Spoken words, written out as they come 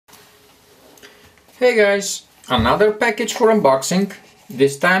Hey guys, another package for unboxing.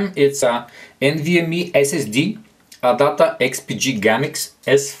 This time it's a NVMe SSD, ADATA XPG Gammix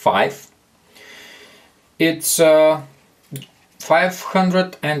S5. It's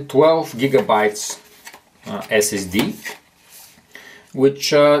 512GB SSD,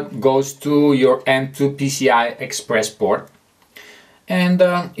 which goes to your M.2 PCI Express port, and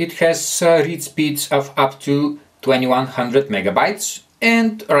it has read speeds of up to 2100 megabytes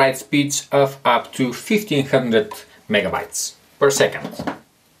and write speeds of up to 1500 megabytes per second.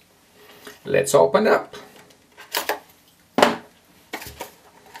 Let's open it up.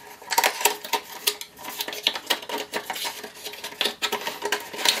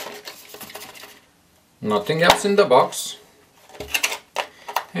 Nothing else in the box.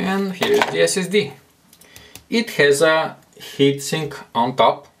 And here's the SSD. It has a heatsink on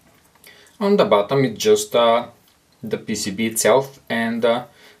top. On the bottom it's just the PCB itself and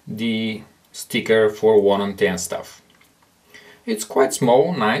the sticker for warranty and stuff. It's quite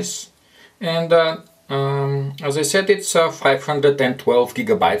small, nice, and as I said, it's 512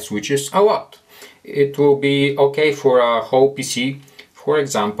 gigabytes, which is a lot. It will be okay for a whole PC, for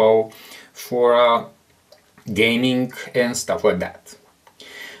example, for gaming and stuff like that.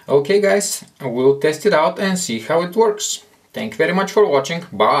 Okay guys, we'll test it out and see how it works. Thank you very much for watching.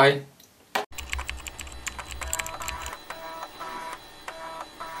 Bye!